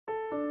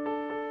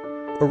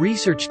A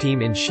research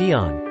team in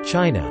Xi'an,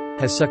 China,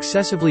 has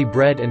successively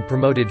bred and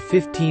promoted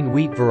 15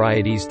 wheat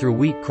varieties through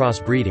wheat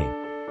crossbreeding.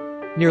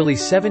 Nearly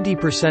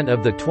 70%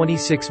 of the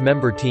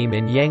 26-member team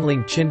in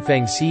Yangling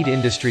Qinfeng Seed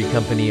Industry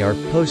Company are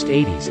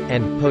post-80s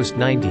and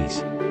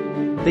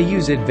post-90s. They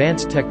use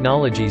advanced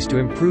technologies to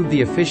improve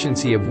the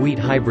efficiency of wheat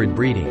hybrid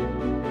breeding.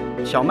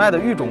 小麦的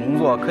育种工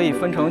作可以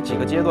分成几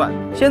个阶段，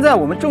现在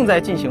我们正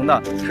在进行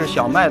的是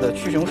小麦的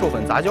去型授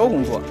粉杂交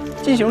工作。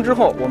进行之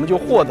后，我们就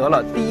获得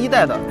了第一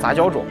代的杂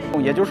交种，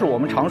也就是我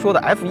们常说的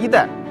F1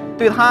代，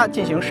对它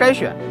进行筛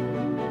选。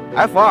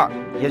F2，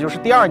也就是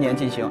第2年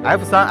进行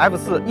F3、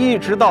F4，一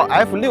直到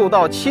F6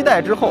到7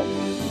代之后，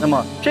那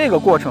么这个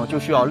过程就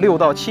需要6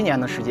到7年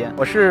的时间。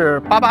我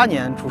是88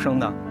年出生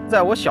的。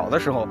 在我小的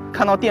时候，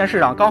看到电视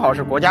上刚好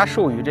是国家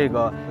授予这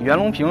个袁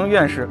隆平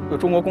院士、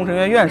中国工程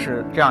院院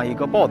士这样一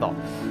个报道，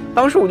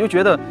当时我就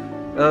觉得，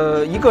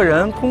一个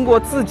人通过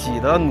自己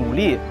的努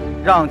力，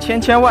让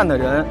千万的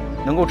人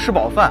能够吃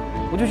饱饭，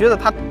我就觉得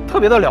他特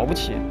别的了不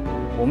起。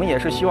我们也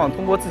是希望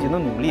通过自己的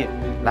努力，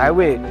来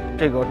为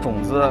这个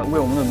种子、为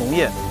我们的农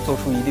业做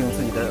出一定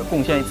自己的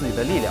贡献、自己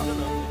的力量。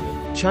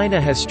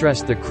 China has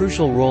stressed the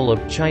crucial role of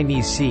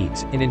Chinese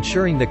seeds in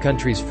ensuring the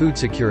country's food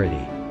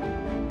security.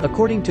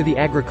 According to the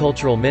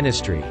Agricultural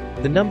Ministry,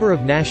 the number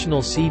of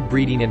national seed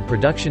breeding and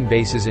production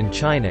bases in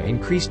China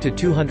increased to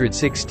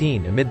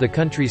 216 amid the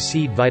country's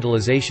seed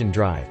vitalization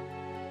drive.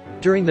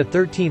 During the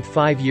 13th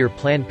five-year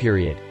plan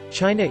period,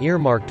 China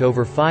earmarked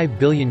over 5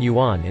 billion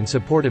yuan in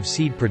support of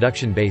seed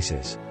production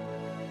bases.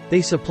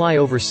 They supply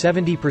over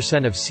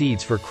 70% of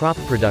seeds for crop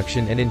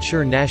production and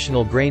ensure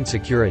national grain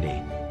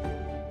security.